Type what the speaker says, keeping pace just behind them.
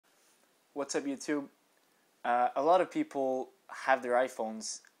What's up, YouTube? A lot of people have their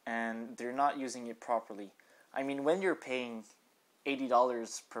iPhones and they're not using it properly. I mean, when you're paying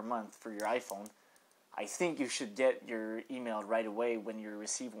 $80 per month for your iPhone, I think you should get your email right away when you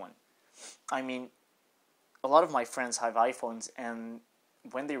receive one. I mean, a lot of my friends have iPhones, and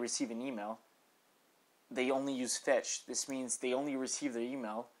when they receive an email, they only use fetch. This means they only receive their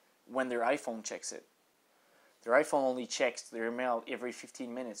email when their iPhone checks it. Their iPhone only checks their email every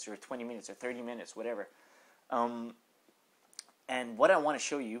 15 minutes or 20 minutes or 30 minutes, whatever. And what I want to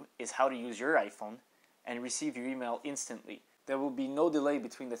show you is how to use your iPhone and receive your email instantly. There will be no delay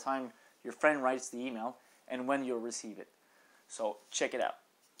between the time your friend writes the email and when you'll receive it. So check it out.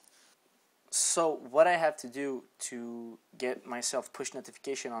 So what I have to do to get myself push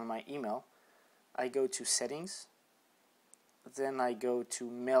notification on my email, I go to settings, then I go to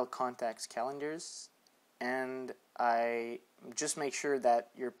mail contacts calendars, and I just make sure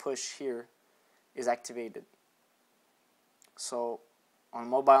that your push here is activated. So on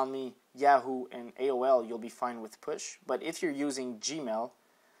MobileMe, Yahoo, and AOL, you'll be fine with push. But if you're using Gmail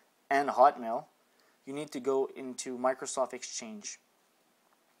and Hotmail, you need to go into Microsoft Exchange.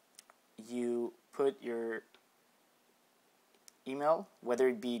 You put your email, whether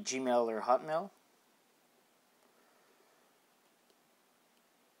it be Gmail or Hotmail,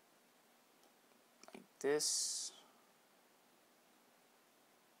 like this.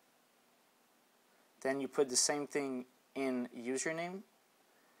 Then you put the same thing in username.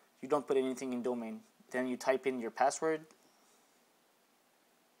 You don't put anything in domain. Then you type in your password.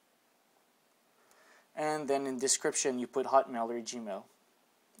 And then in description you put Hotmail or Gmail.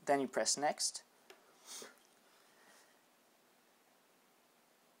 Then you press next.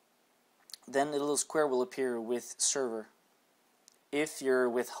 Then a little square will appear with server. If you're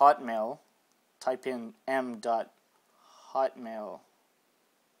with Hotmail, type in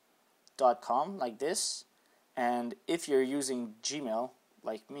m.hotmail.com like this. And if you're using Gmail,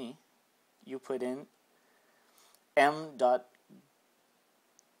 like me, you put in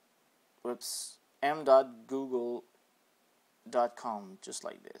m.google.com, just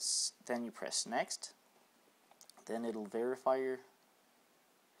like this. Then you press next. Then it'll verify your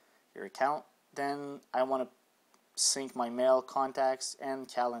account. Then I want to sync my mail, contacts, and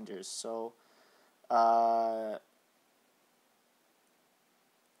calendars. So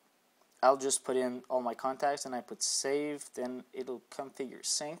I'll just put in all my contacts and I put save, then it'll configure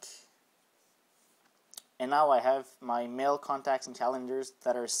sync. And now I have my mail, contacts, and calendars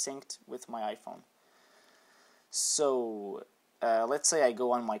that are synced with my iPhone. So let's say I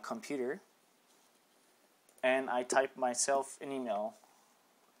go on my computer and I type myself an email,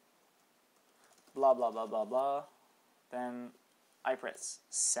 blah blah blah blah blah, then I press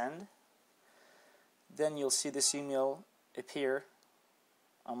send. Then you'll see this email appear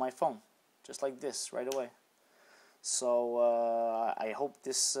on my phone, just like this, right away. So I hope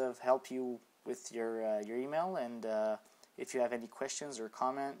this helped you with your email, and if you have any questions or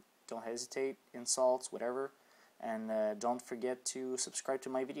comment, don't hesitate, insults, whatever, and don't forget to subscribe to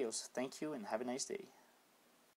my videos. Thank you, and have a nice day.